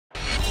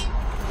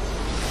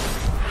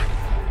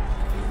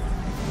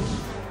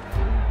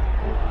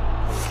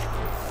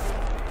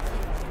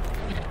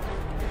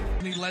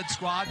led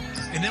squad.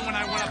 And then when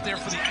I went up there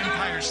for the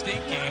Empire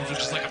State Games, which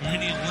is like a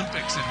mini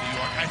Olympics in New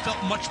York, I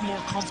felt much more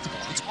comfortable.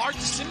 It's hard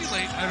to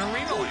simulate an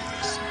arena like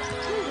this.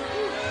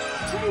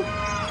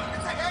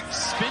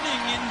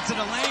 Spinning into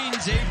the lane,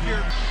 Xavier.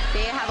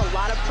 They have a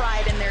lot of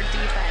pride in their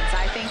defense.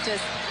 I think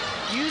just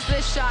use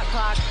this shot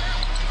clock.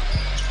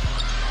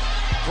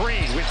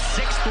 Green with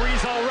 6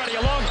 threes already,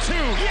 along 2.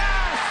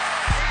 Yes!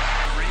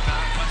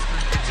 Rebound,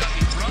 Western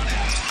Kentucky running.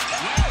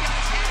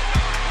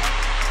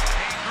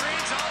 And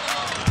Green's all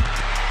alone.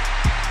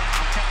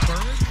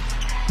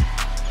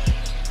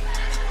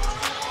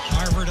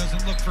 Carver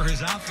doesn't look for his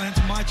offense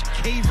much.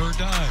 Xavier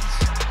does.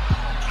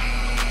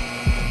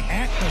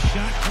 At the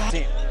shot clock.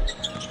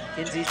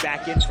 Kinsey's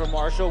back in for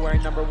Marshall,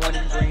 wearing number 1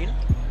 in green.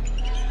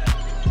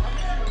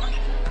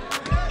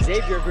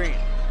 Xavier Green.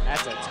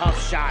 That's a tough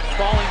shot,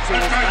 falling to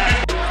his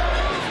left.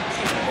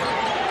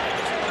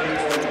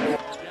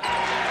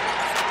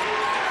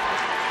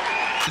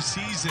 The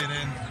season,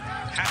 and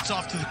hats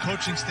off to the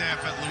coaching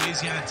staff at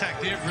Louisiana Tech.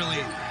 They've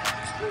really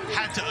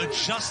had to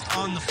adjust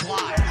on the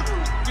fly.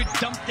 Good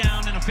dump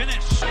down and a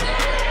finish.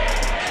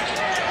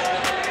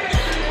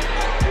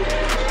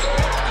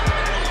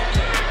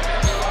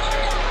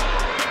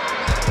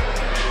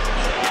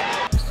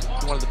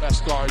 One of the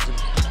best guards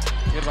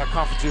in our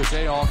Conference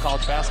USA, all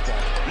college basketball.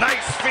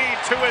 Nice feed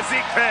to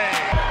Xavier.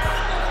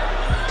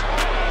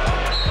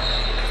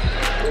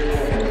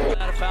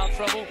 Out of foul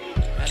trouble,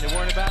 and they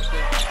weren't about to.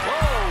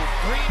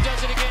 Whoa! Green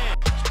does it again.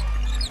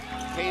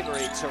 Xavier,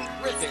 a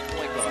terrific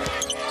point guard.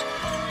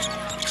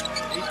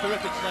 He's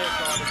terrific player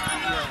guard.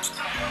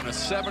 And a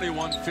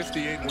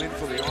 71-58 win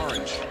for the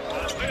Orange.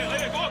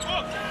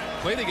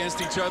 Played against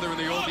each other in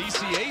the old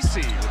ECAC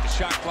with the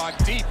shot clock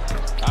deep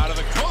out of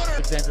the corner.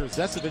 Alexander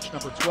Zesevich,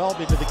 number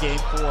 12, into the game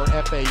for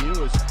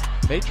FAU as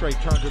Maitre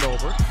turned it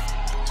over.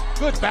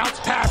 Good bounce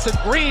pass, and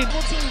Green.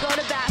 The team go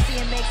to Bassi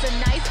and makes a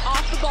nice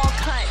off-the-ball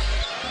cut.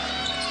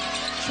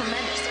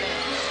 Tremendous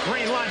finish.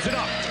 Green lines it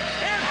up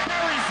and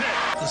buries it.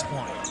 At this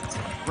point,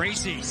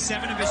 Gracie,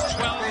 7 of his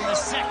 12 in the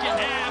second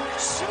half,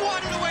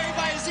 swatted away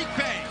by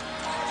Xavier.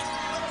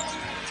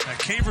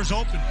 Xavier's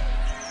open.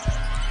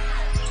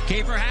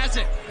 Xavier has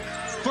it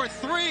for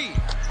 3.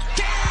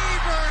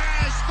 Xavier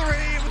has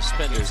 3.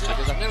 Suspenders,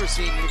 because I've never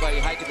seen anybody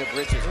hiking the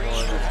bridges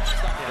more than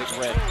Big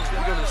Red. You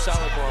go to the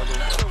salad bar.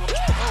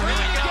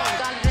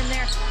 Got it in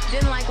there.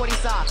 Didn't like what he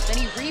saw. Then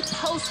he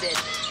reposted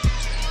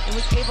and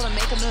was able to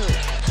make a move.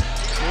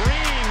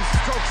 Green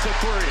strokes a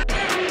 3.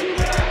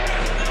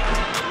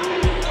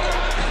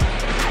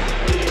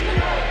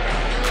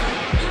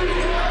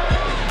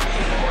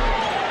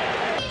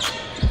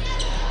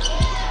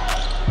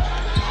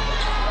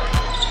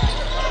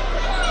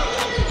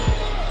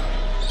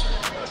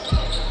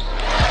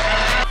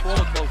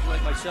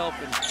 Myself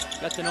and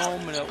got to know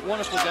him, and a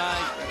wonderful guy,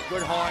 a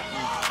good heart,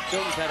 and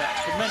Jordan's had a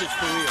tremendous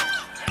career.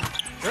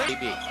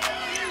 AB.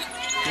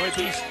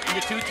 Northeast in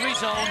the 2-3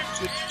 zone.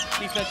 Good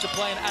defensive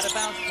play and out of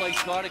bounds play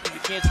started because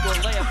you can't score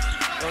a layup.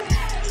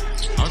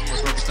 I was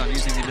more focused on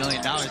using the $1 million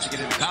to get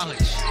into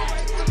college.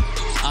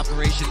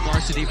 Operation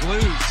Varsity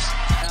Blues.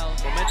 Now,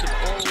 momentum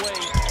all the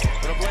way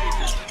for the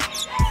Blazers.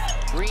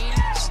 Green,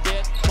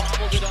 Stitt,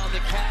 bobbled it on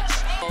the catch.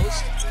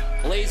 Post.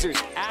 Blazers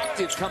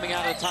active coming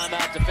out of the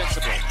timeout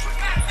defensively.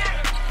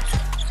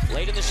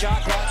 Late in the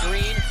shot clock,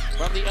 Green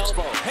from the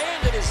elbow.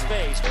 Hand in his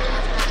face.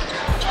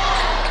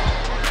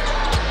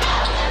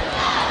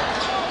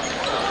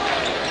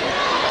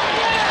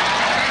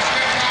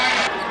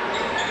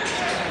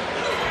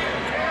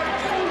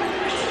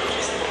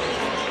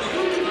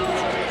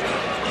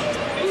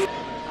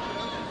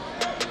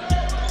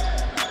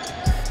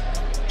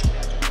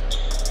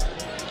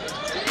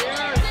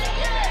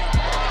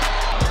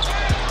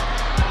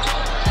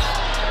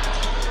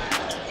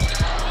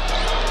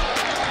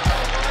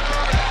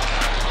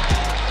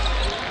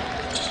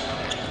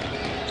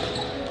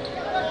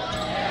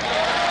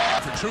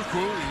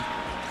 Chukwu,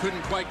 he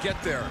couldn't quite get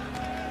there.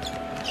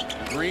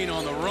 Green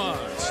on the run,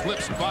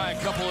 slips by a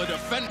couple of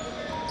defenders.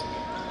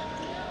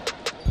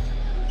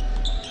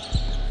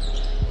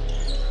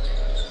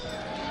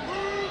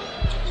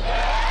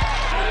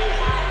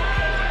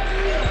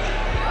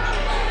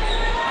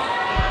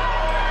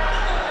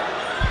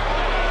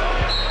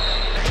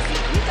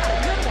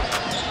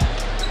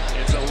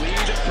 It's a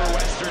lead for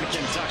Western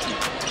Kentucky.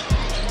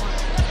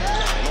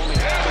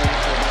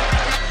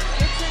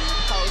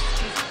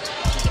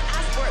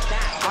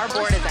 Our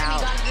board is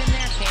out.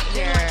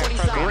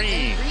 For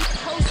Green.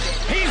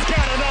 He's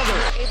got another.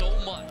 So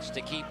much to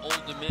keep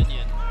Old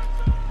Dominion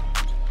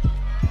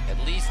at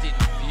least in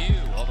view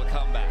of a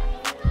comeback.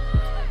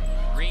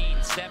 Green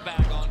step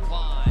back on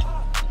Klein.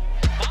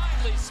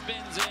 Finally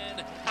spins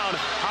in.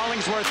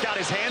 Hollingsworth got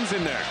his hands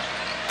in there.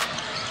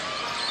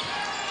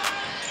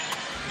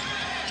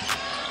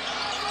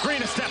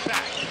 Green a step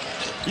back.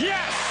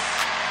 Yes!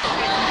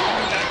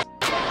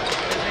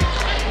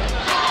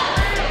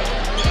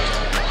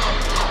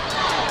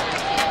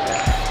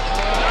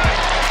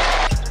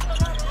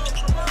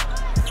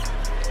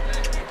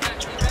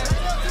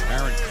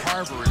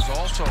 Carver is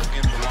also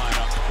in the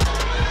lineup.